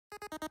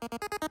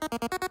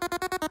Everybody,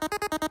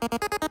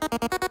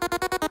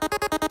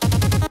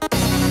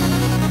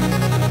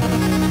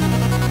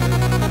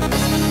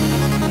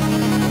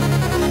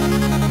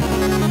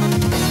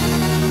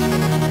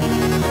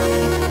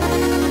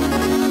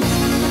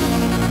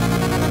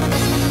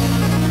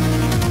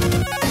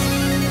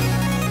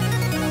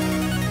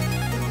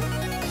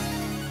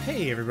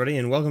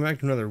 and welcome back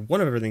to another One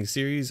of Everything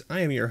series.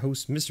 I am your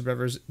host,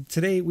 MrBevers.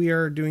 Today we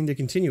are doing the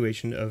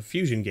continuation of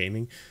Fusion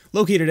Gaming,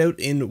 located out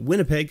in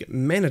Winnipeg,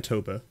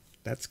 Manitoba.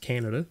 That's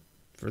Canada,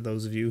 for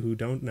those of you who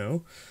don't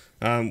know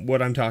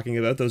what I'm talking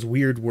about, those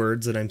weird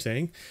words that I'm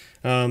saying.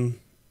 They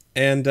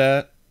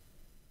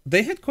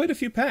had quite a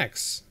few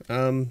packs.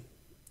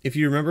 If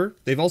you remember,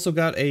 they've also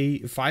got a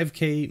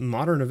 5K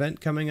modern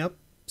event coming up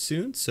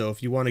soon, so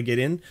if you want to get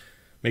in,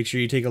 make sure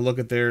you take a look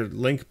at their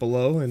link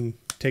below and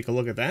take a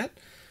look at that.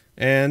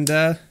 And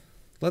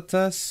let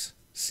us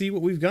see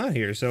what we've got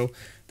here. So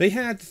they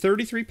had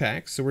 33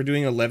 packs, so we're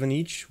doing 11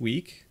 each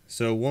week.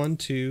 So 1,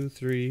 2,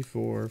 3,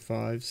 4,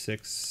 5,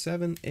 6,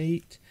 7,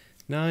 8,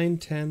 9,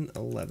 10,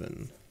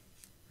 11.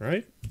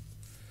 Right?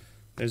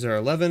 There's our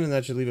 11, and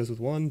that should leave us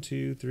with 1,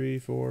 2, 3,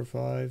 4,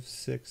 5,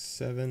 6,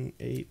 7,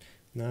 8,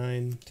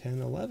 9,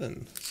 10,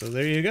 11. So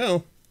there you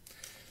go.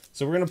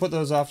 So we're going to put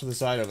those off to the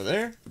side over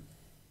there.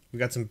 We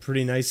got some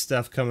pretty nice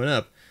stuff coming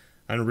up.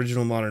 An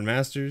original Modern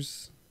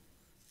Masters,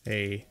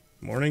 a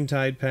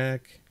Morningtide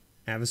pack,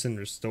 Avacyn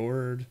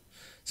Restored,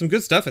 some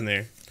good stuff in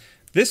there.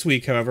 This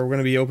week, however, we're going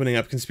to be opening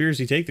up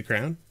Conspiracy Take the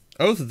Crown,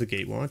 Oath of the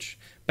Gatewatch,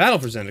 Battle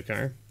for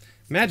Zendikar,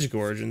 Magic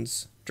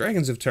Origins,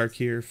 Dragons of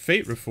Tarkir,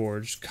 Fate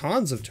Reforged,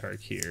 Khans of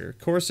Tarkir,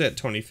 Core Set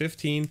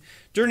 2015,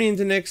 Journey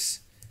into Nyx,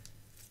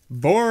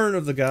 Born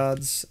of the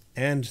Gods,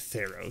 and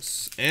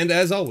Theros. And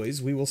as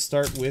always, we will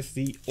start with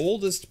the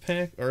oldest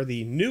pack, or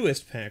the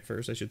newest pack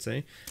first, I should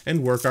say,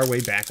 and work our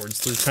way backwards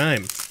through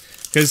time.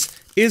 Because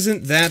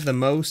isn't that the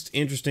most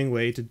interesting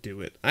way to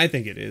do it? I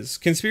think it is.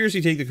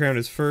 Conspiracy Take the Crown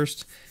is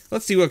first.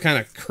 Let's see what kind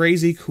of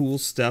crazy cool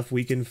stuff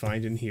we can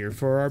find in here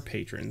for our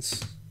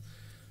patrons.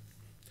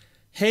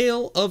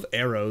 Hail of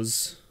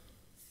Arrows.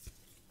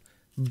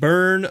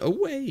 Burn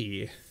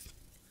Away.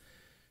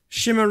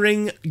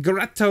 Shimmering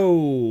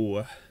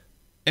Grotto.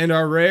 And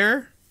our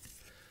rare,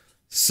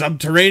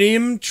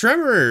 Subterranean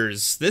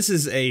Tremors. This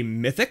is a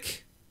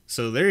mythic.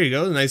 So there you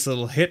go. A nice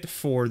little hit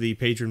for the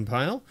patron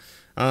pile.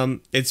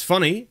 It's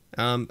funny,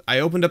 I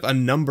opened up a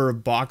number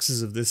of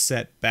boxes of this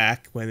set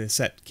back when the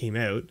set came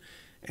out,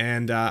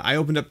 and I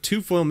opened up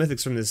 2 foil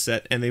mythics from this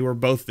set, and they were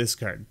both this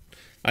card.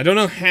 I don't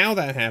know how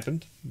that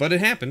happened, but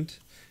it happened,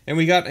 and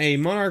we got a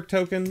Monarch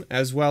token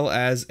as well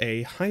as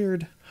a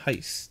Hired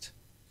Heist.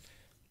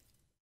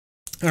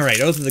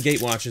 Alright, Oath of the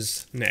Gatewatch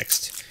is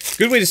next.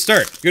 Good way to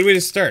start, good way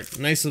to start.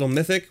 Nice little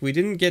mythic. We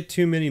didn't get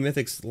too many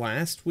mythics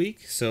last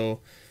week, so,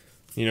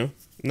 you know,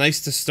 nice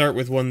to start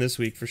with one this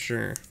week for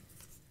sure.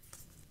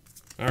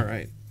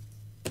 Alright.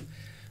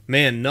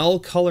 Man, Null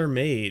Color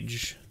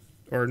Mage.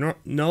 Or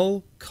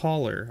Null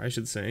Caller, I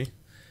should say.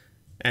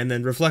 And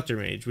then Reflector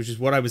Mage, which is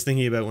what I was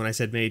thinking about when I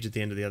said Mage at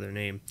the end of the other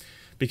name.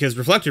 Because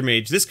Reflector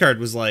Mage, this card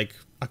was like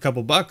a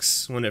couple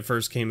bucks when it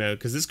first came out,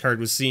 because this card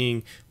was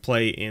seeing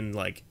play in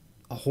like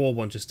a whole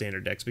bunch of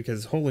standard decks,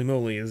 because holy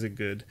moly is it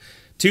good.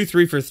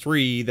 2/3 for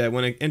 3, that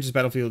when it enters the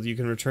battlefield, you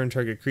can return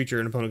target creature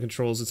an opponent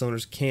controls. Its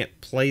owners can't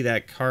play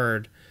that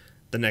card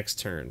the next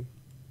turn.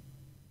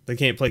 They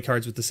can't play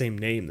cards with the same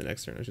name the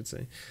next turn, I should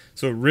say.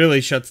 So it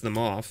really shuts them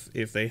off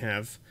if they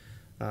have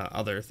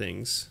other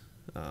things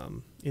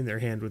in their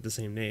hand with the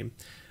same name.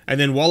 And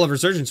then Wall of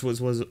Resurgence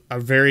was a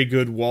very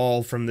good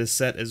wall from this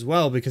set as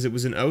well, because it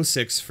was an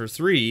 0/6 for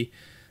 3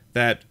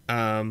 that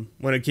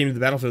when it came to the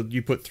battlefield,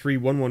 you put 3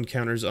 1/1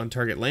 counters on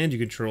target land you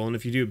control, and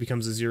if you do, it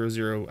becomes a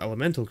 0/0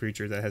 elemental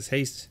creature that has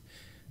haste.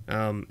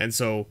 And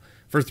so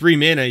for 3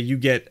 mana, you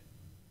get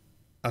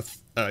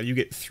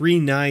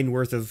 3/9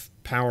 worth of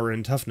power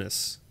and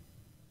toughness.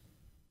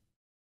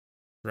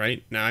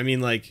 Right? Now, I mean,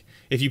 like,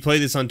 if you play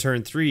this on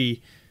turn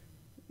 3,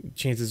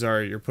 chances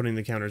are you're putting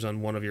the counters on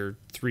one of your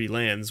 3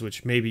 lands,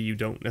 which maybe you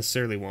don't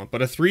necessarily want.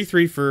 But a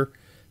 3/3 for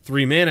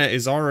 3 mana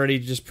is already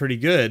just pretty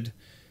good,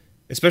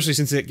 especially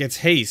since it gets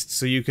haste,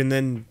 so you can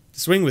then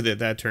swing with it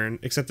that turn,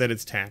 except that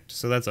it's tapped,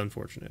 so that's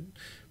unfortunate.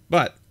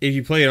 But if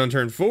you play it on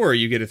turn 4,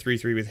 you get a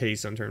 3/3 with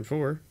haste on turn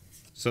 4.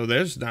 So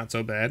there's not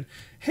so bad.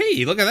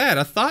 Hey, look at that,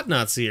 a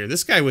Thought-Knot Seer.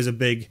 This guy was a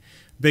big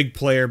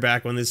player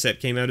back when this set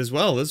came out as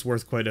well. It's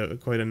worth quite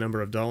a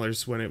number of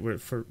dollars when it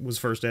was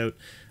first out.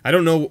 I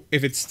don't know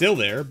if it's still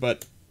there,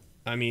 but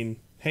I mean,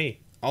 hey,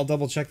 I'll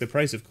double check the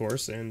price, of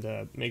course, and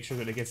make sure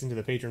that it gets into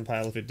the patron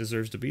pile if it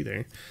deserves to be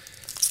there.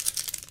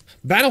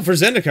 Battle for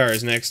Zendikar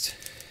is next.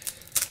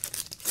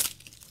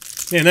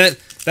 Man,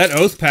 that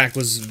Oath pack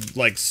was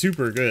like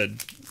super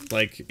good.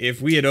 Like,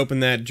 if we had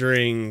opened that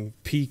during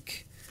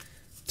peak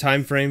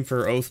time frame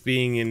for Oath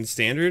being in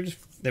standard,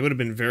 they would have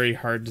been very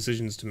hard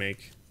decisions to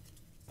make.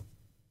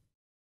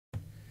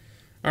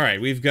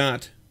 Alright, we've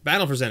got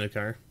Battle for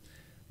Zendikar,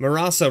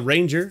 Marasa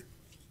Ranger,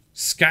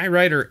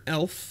 Skyrider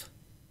Elf,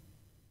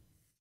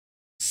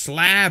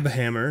 Slab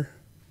Hammer,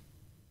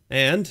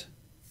 and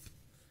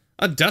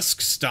A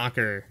Dusk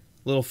Stalker.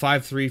 Little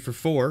 5/3 for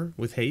 4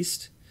 with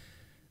haste.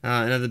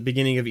 And at the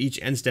beginning of each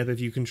end step, if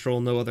you control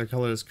no other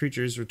colorless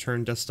creatures,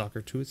 return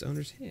Duststalker to its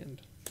owner's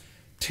hand.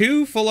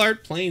 2 full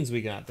art planes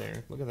we got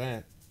there. Look at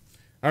that.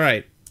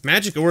 Alright,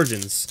 Magic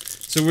Origins.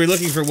 So we're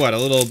looking for what? A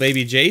little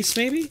Baby Jace,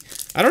 maybe?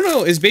 I don't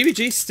know. Is Baby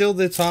Jace still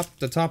the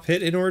top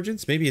hit in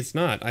Origins? Maybe it's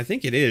not. I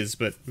think it is,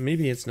 but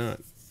maybe it's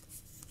not.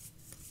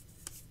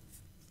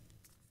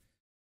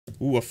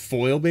 Ooh, a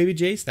foil Baby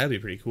Jace? That'd be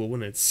pretty cool,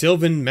 wouldn't it?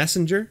 Sylvan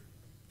Messenger.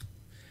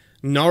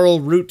 Gnarl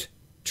Root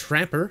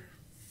Trapper.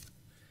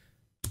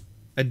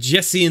 A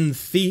Jessian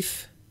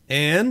Thief.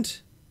 And...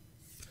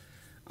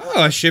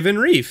 oh, a Shivan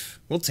Reef.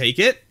 We'll take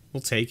it.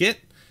 We'll take it.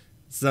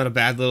 It's not a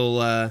bad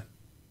little,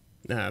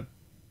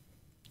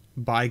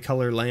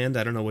 bicolor land.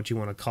 I don't know what you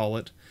want to call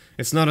it.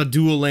 It's not a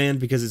dual land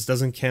because it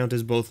doesn't count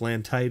as both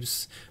land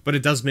types, but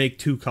it does make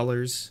 2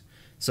 colors.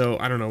 So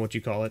I don't know what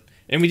you call it.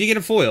 And we did get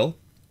a foil,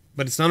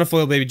 but it's not a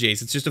foil Baby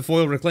Jace. It's just a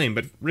foil Reclaim.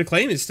 But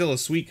Reclaim is still a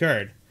sweet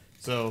card.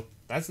 So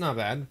that's not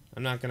bad.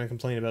 I'm not going to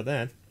complain about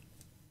that.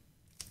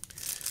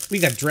 We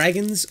got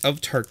Dragons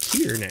of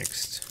Tarkir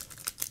next.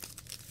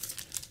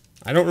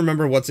 I don't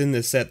remember what's in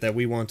this set that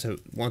we want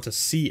to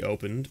see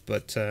opened,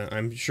 but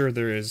I'm sure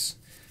there is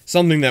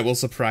something that will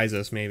surprise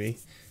us, maybe.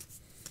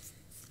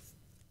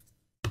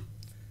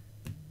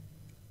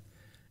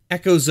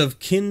 Echoes of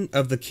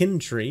the Kin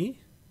Tree.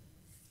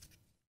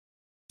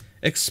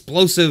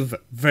 Explosive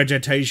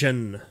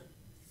Vegetation.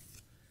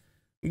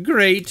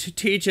 Great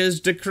Teacher's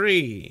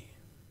Decree.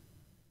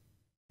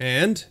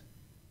 And...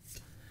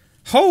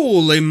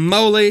 holy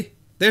moly!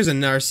 There's a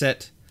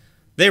Narset.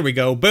 There we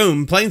go.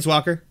 Boom!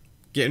 Planeswalker.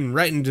 Getting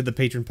right into the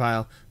patron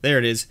pile. There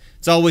it is.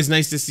 It's always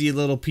nice to see a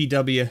little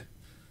PW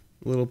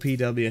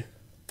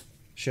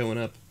showing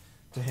up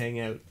to hang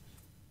out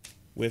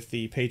with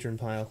the patron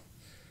pile.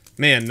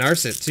 Man,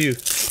 Narset too.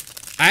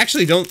 I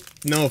actually don't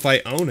know if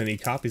I own any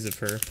copies of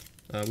her,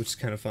 which is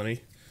kind of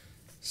funny.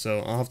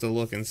 So I'll have to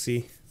look and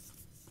see.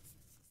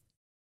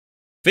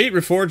 Fate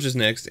Reforged is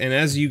next, and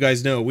as you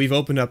guys know, we've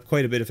opened up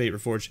quite a bit of Fate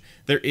Reforged.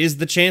 There is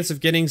the chance of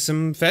getting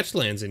some fetch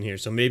lands in here,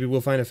 so maybe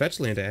we'll find a fetch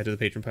land to add to the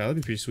patron pile.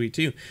 That'd be pretty sweet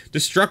too.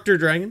 Destructor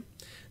Dragon,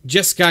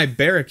 Jeskai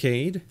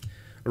Barricade,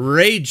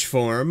 Rage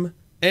Form,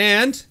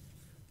 and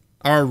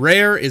our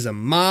rare is a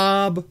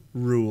Mob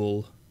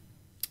Rule.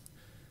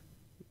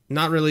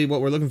 Not really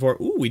what we're looking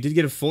for. Ooh, we did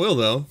get a foil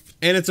though,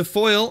 and it's a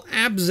foil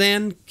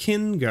Abzan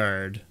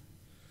Kinguard.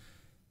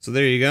 So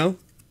there you go.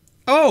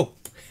 Oh!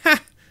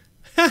 Ha!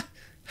 Ha!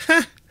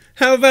 Ha!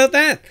 How about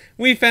that?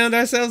 We found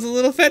ourselves a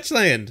little fetch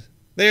land.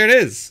 There it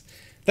is.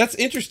 That's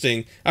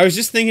interesting. I was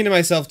just thinking to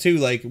myself too,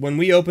 like when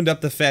we opened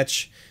up the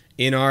fetch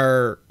in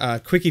our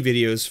quickie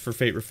videos for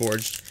Fate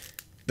Reforged,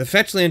 the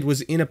fetch land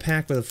was in a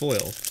pack with a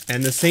foil,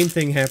 and the same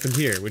thing happened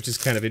here, which is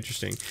kind of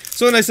interesting.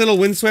 So a nice little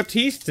Windswept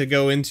Heath to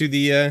go into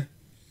the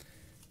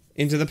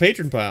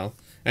patron pile.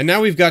 And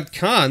now we've got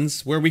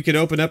cons where we could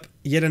open up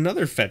yet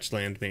another fetch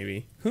land,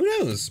 maybe. Who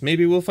knows?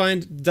 Maybe we'll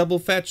find double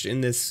fetch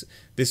in this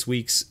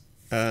week's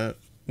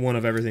one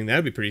of everything.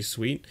 That'd be pretty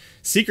sweet.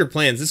 Secret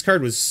Plans. This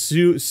card was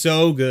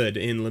so good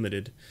in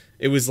Limited.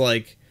 It was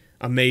like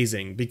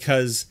amazing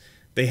because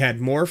they had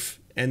Morph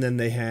and then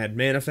they had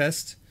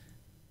Manifest.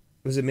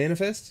 Was it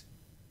Manifest?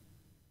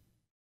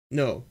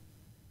 No.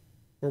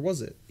 Or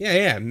was it?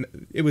 Yeah.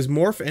 It was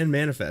Morph and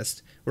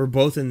Manifest were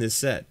both in this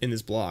set, in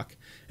this block.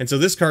 And so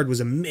this card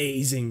was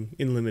amazing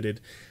in Limited.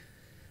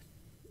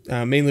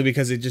 Mainly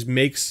because it just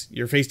makes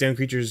your face-down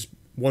creatures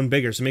 1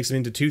 bigger, so it makes them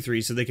into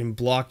 2/3 so they can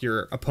block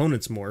your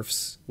opponent's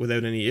morphs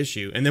without any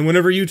issue. And then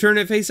whenever you turn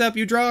it face up,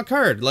 you draw a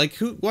card. Like,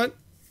 who? What?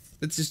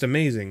 It's just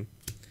amazing.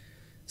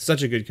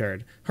 Such a good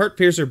card. Heart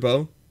Piercer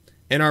Bow.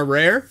 And our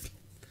rare?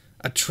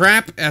 A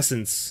Trap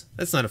Essence.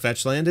 That's not a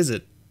fetch land, is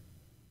it?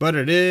 But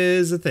it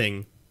is a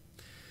thing.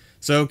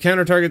 So,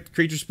 counter target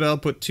creature spell,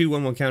 put 2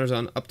 1/1 counters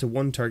on up to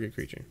 1 target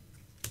creature.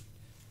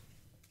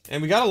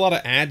 And we got a lot of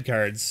ad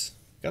cards.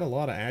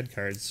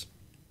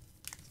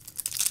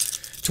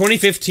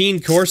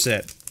 2015 core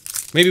set.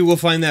 Maybe we'll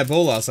find that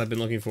Bolas I've been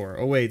looking for.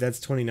 Oh wait,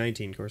 that's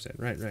 2019 core set.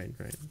 Right.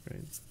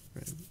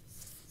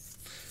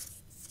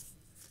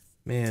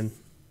 Man,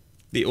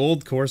 the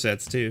old core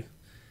sets too.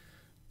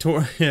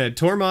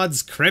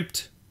 Tormod's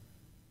Crypt.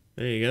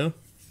 There you go.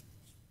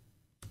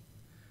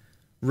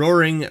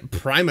 Roaring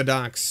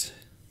Primadox.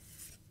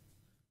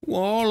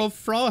 Wall of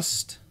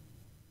Frost.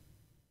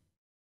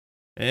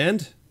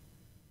 And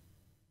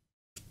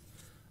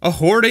a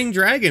Hoarding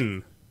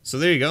Dragon. So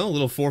there you go, a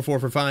little 4/4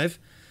 for 5.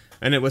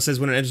 And it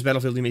says when it enters the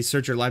battlefield, you may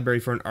search your library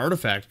for an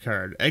artifact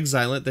card.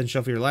 Exile it, then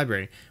shuffle your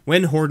library.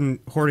 When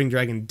Hoarding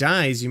Dragon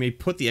dies, you may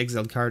put the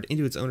exiled card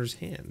into its owner's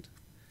hand.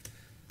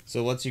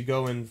 So it lets you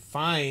go and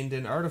find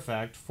an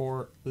artifact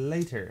for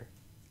later.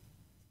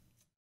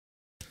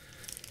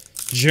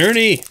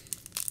 Journey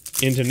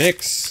into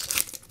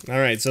Nyx.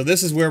 Alright, so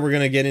this is where we're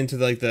going to get into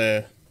like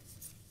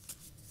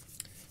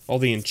all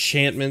the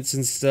enchantments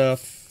and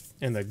stuff.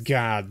 And the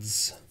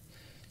gods.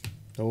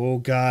 Oh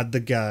god, the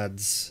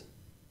gods.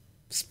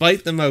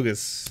 Spite the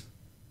Mogus.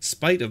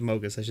 Spite of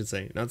Mogus, I should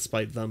say. Not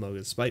Spite the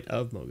Mogus. Spite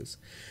of Mogus.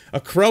 A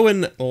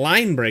Crowan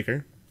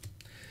Linebreaker.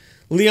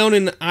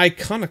 Leonin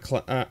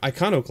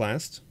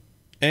Iconoclast.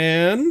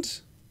 And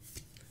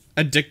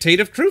a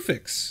Dictative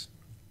Crewfix.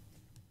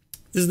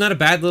 This is not a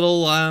bad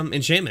little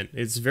enchantment.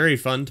 It's very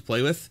fun to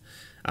play with.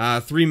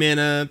 3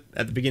 mana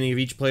at the beginning of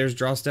each player's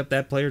draw step.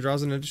 That player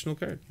draws an additional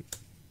card.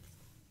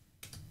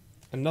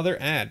 Another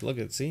ad. Look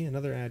at, see?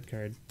 Another ad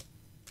card.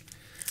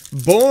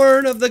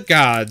 Born of the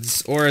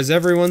Gods. Or as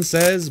everyone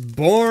says,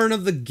 Born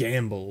of the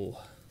Gamble.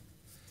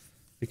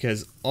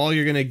 Because all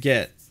you're going to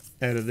get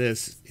out of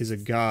this is a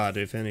god,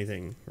 if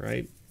anything,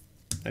 right?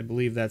 I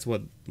believe that's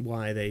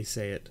why they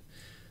say it.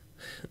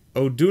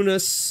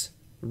 Odunus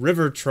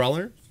River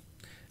Trawler.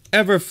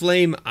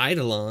 Everflame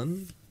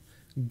Eidolon.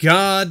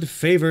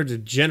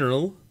 God-favored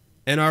General.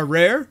 And our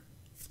rare?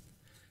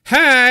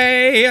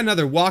 Hey!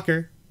 Another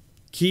Walker.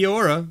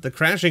 Kiora, the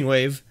Crashing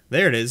Wave.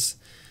 There it is.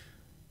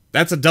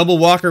 That's a double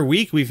Walker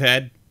week we've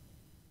had.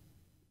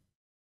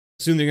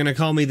 Soon they're going to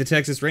call me the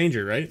Texas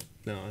Ranger, right?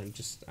 No, I'm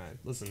just...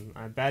 listen,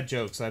 bad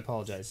jokes. I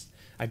apologize.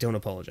 I don't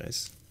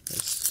apologize.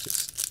 It's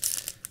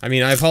just... I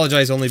mean, I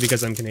apologize only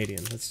because I'm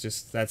Canadian. That's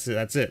just... That's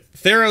it.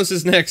 Theros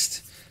is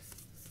next.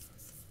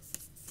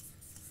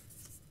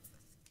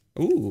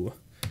 Ooh.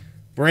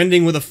 We're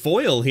ending with a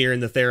foil here in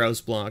the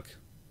Theros block.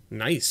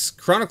 Nice.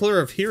 Chronicler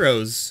of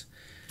Heroes.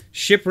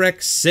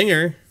 Shipwreck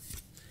Singer.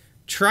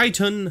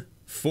 Triton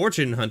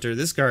Fortune Hunter.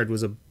 This card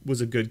was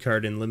a good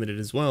card in Limited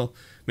as well.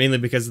 Mainly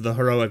because the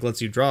Heroic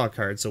lets you draw a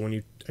card. So when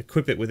you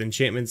equip it with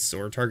enchantments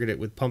or target it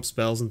with pump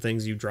spells and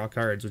things, you draw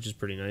cards, which is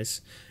pretty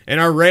nice. And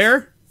our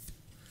rare?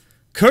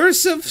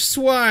 Curse of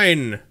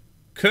Swine.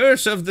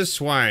 Curse of the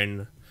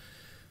Swine.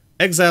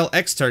 Exile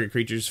X target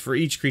creatures. For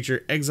each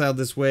creature exiled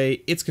this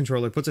way, its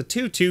controller puts a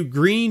 2/2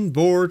 green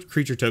board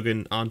creature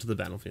token onto the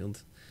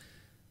battlefield.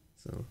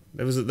 So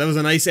that was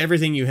a nice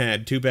everything you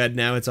had. Too bad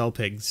now it's all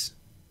pigs.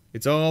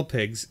 It's all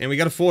pigs. And we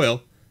got a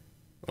foil.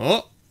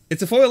 Oh,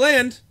 it's a foil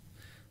land.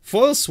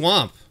 Foil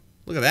Swamp.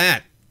 Look at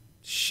that.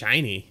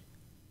 Shiny.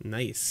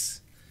 Nice.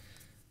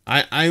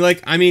 I'm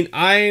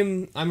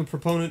a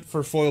proponent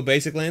for foil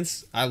basic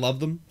lands. I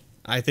love them.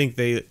 I think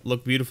they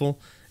look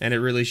beautiful, and it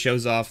really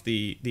shows off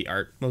the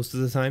art most of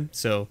the time.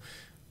 So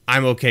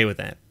I'm okay with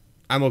that.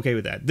 I'm okay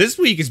with that. This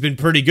week has been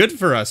pretty good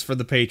for us, for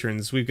the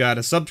patrons. We've got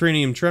a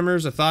Subterranean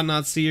Tremors, a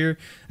Thought-Knot Seer,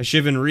 a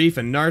Shivan Reef,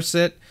 a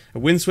Narset, a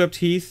Windswept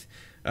Heath,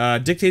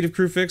 Dictative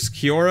Crewfix,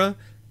 Kiora,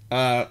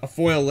 a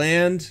foil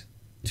land,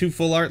 2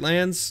 full art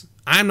lands.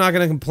 I'm not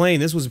going to complain.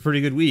 This was a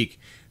pretty good week.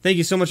 Thank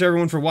you so much,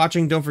 everyone, for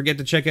watching. Don't forget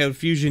to check out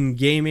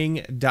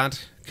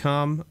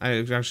FusionGaming.com.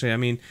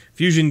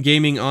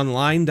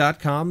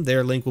 FusionGamingOnline.com.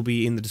 Their link will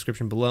be in the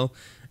description below.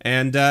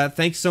 And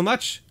thanks so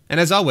much. And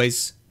as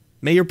always,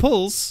 may your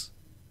pulls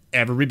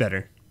ever be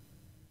better.